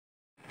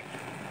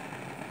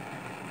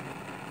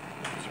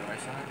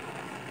price on it?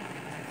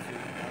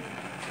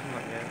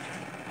 Not yet.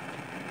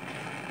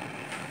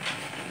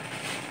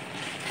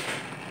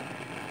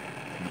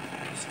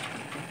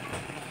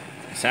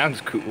 Sounds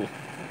cool. You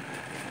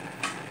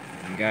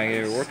gotta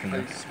get it working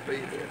though.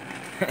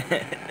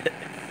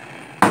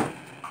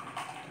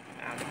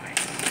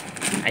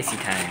 Icy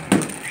time.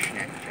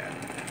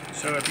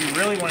 So if you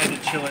really wanted to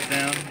chill it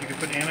down, you could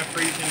put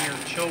antifreeze in your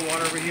chill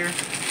water over here.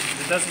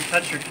 It doesn't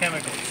touch your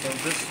chemicals, so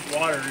this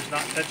water is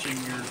not touching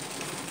your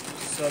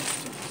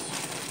substance.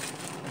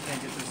 I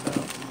can't get this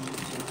out.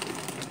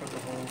 Put the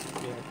whole,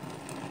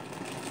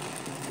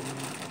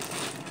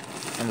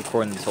 I'm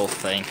recording this whole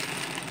thing.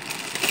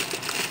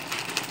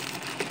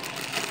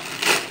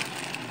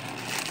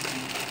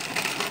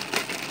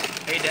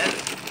 Hey, Dad.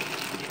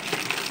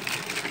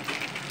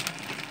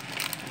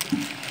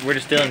 We're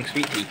distilling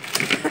sweet tea.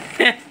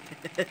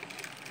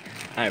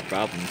 I have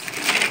problems.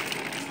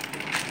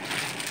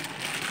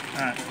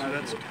 Alright, so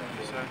that's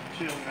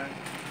chill, man.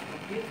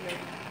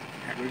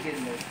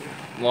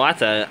 Well,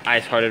 that's a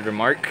ice-hearted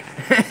remark.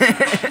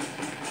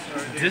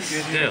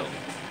 Distill.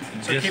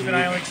 So keep an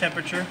eye on the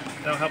temperature.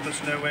 That'll help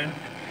us know when.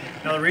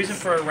 Now the reason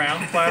for a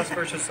round flask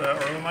versus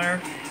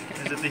Erlenmeyer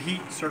is that the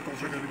heat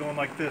circles are going to be going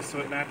like this, so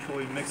it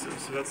naturally mixes.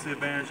 So that's the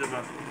advantage of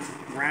a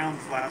round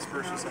flask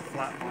versus a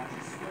flat one.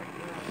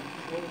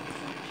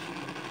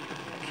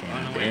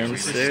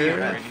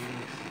 Condenser.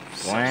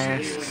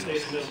 Flask.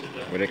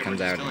 What it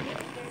comes out in.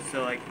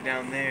 So like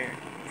down there,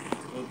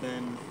 will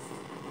then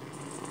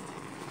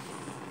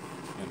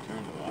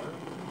turn to water?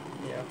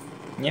 Yeah.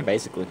 Yeah,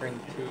 basically. Bring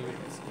tea,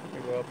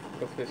 go up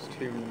with this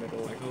tube in the middle,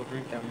 like a little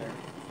drink down there.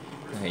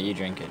 Okay, you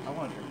drink it. I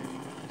want to drink it.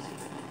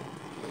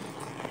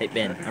 Hey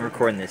Ben, I'm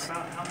recording this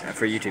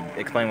for YouTube.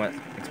 Explain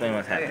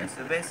what's happening. Okay,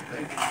 so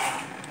basically,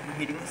 we're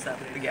heating this up.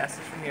 The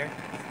gases from here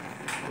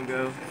will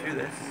go through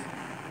this.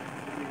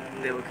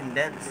 They will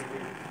condense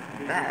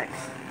back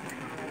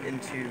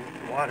into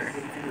water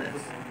from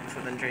this, which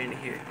will then drain to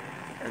here.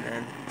 And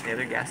then the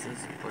other gases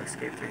will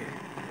escape through here.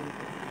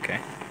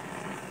 Okay.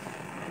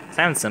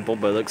 Sounds simple,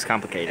 but it looks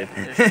complicated.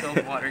 There's still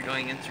water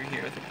going in through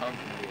here with a pump.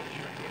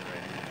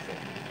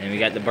 And we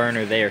got the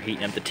burner there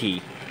heating up the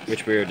tea,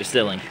 which we are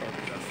distilling.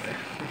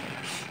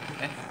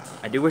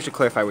 I do wish to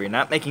clarify we are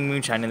not making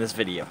moonshine in this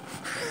video.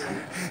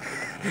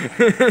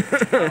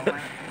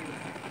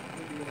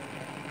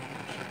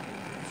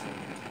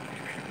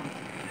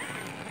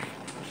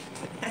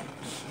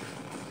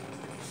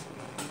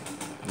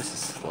 This is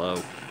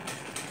slow.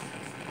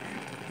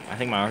 I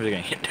think my arms are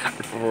gonna get tired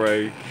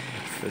before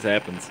this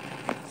happens.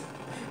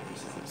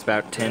 It's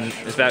about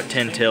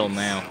 10 till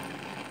now.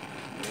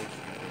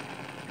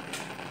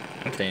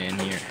 I'm staying in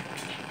here.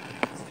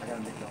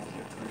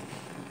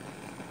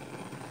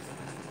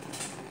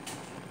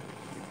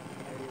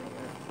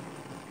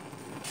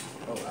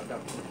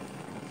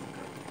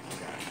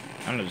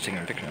 I'm not just taking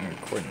a picture, I'm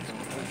recording this.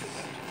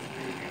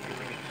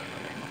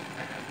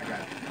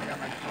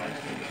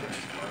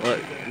 Look,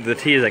 the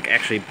tea is like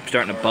actually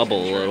starting to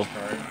bubble a little.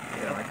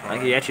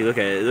 Like you actually look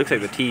at it, it looks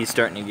like the tea is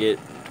starting to get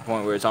to the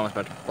point where it's almost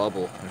about to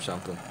bubble or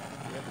something.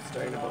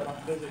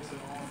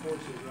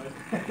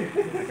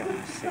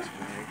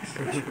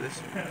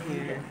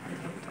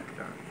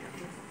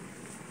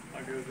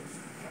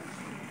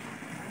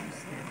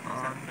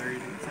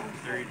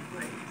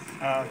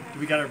 Do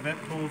we got our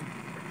vent pulled?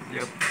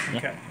 Yep. Okay.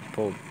 Yeah,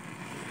 pulled.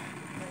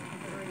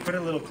 Put a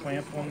little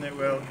clamp on there.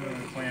 Well, not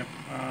a clamp.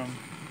 Yeah,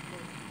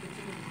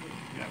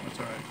 that's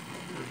all right.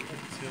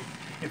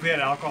 If we had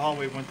alcohol,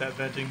 we want that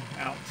vegging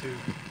out to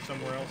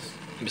somewhere else.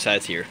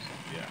 Besides here.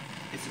 Yeah.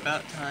 It's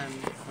about time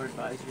for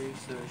advisory,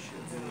 so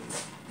should we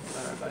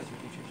let our advisory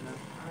teachers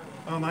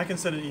know? I can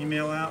send an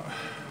email out.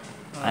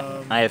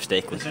 I have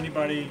steak. Is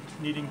anybody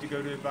needing to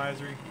go to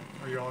advisory,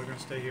 or you're all going to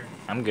stay here?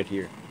 I'm good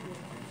here.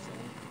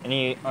 Are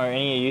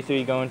any of you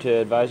three going to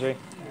advisory?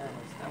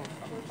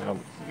 You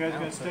guys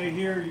going to stay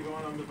here, or are you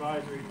going on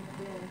advisory? You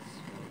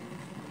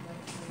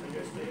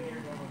guys stay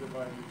here, going on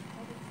advisory.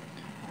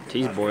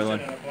 Tea's boiling.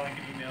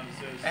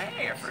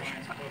 Hey, our first.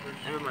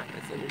 Never mind,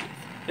 that's underneath.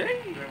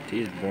 Hey!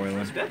 Tea's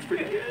boiling. That's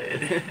pretty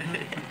good.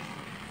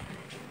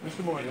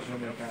 Mr. Moore,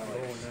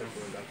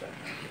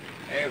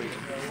 There we go.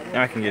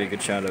 Now I can get a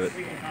good shot of it.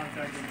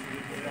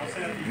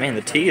 Man,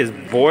 the tea is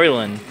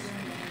boiling.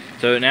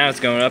 So now it's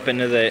going up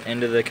into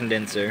the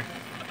condenser,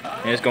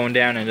 and it's going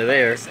down into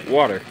there,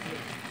 water.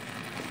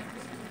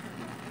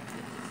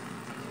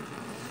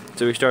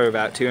 So we started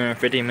about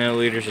 250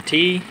 milliliters of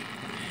tea.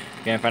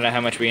 We're gonna find out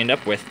how much we end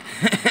up with.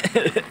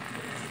 It's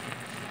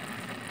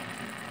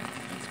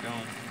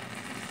going.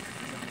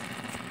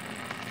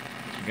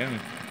 Keep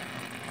going.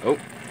 Oh,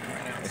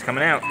 it's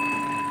coming out.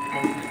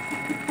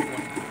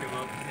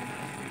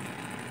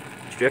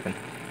 It's dripping.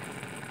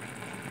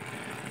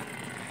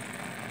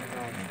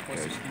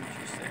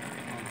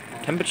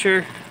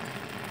 Temperature,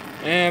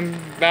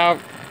 about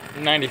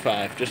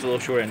 95, just a little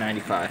short of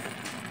 95.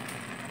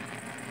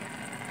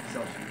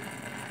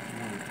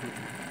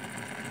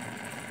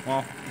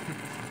 Well,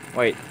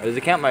 wait, does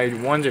it count by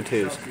ones or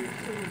twos?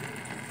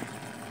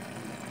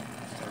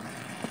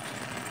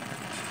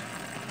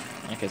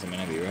 guess it may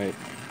not be right.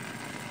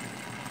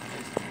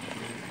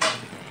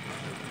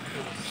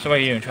 So what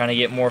are you doing? Trying to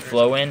get more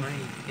flow in?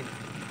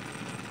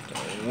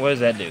 What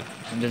does that do?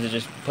 Does it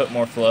just put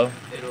more flow?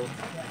 It'll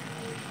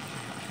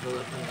build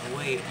up in the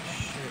weight.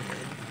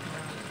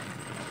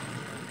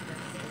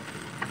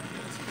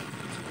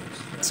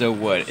 So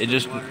what? It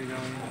just... Water going.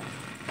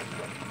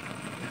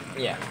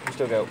 Yeah, we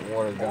still got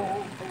water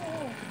going.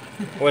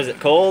 Was it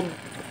cold?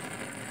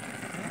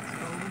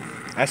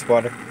 That's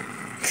water.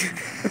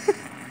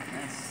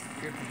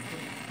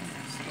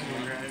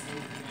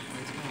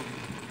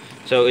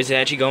 So is it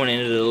actually going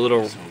into the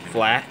little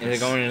flat? Is it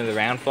going into the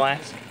round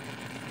flask?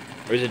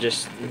 Or is it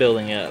just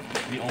building up?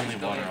 The only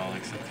water I'll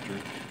accept through.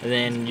 And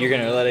then you're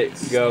gonna let it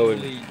go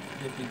and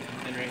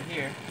And right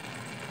here.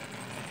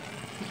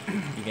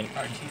 you can...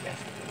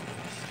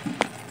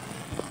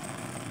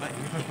 But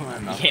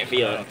you can't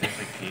feel it. Tastes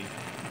like tea.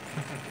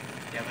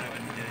 Yeah, but I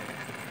wouldn't do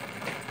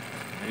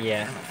it.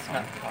 Yeah. It's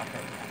not proper.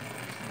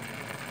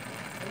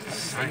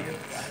 Science.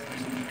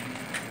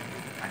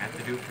 I have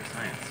to do it for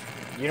science.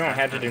 You don't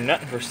have to do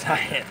nothing for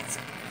science.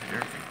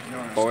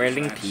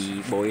 Boiling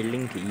tea,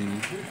 boiling tea.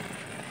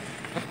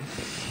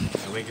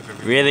 I wake up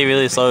every Really,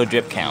 really slow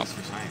drip day count.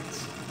 for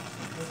science.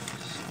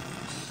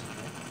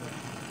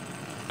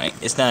 Like,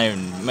 it's not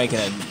even making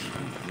a...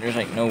 There's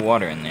like no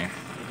water in there.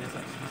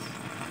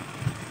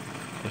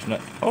 There's no...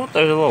 Oh,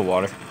 there's a little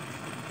water.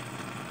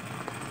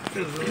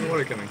 There's a little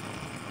water coming.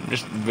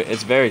 Just,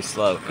 it's very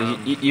slow. 'Cause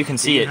you can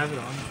see it. Have it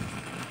on.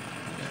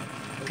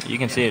 You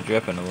can see it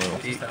dripping a little.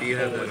 Do you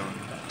have that on?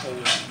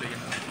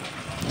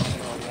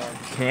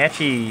 Can you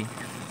actually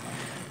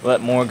let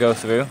more go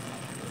through?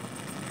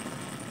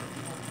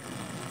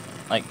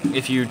 Like,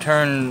 if you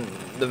turn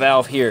the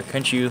valve here,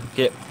 couldn't you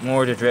get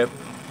more to drip?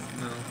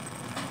 No.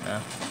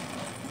 No.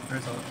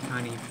 There's a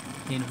tiny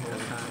pinhole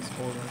size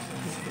hole.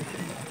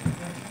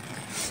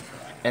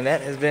 And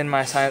that has been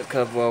my science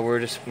club while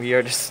we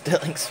are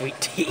distilling sweet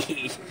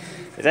tea.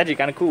 It's actually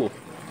kind of cool.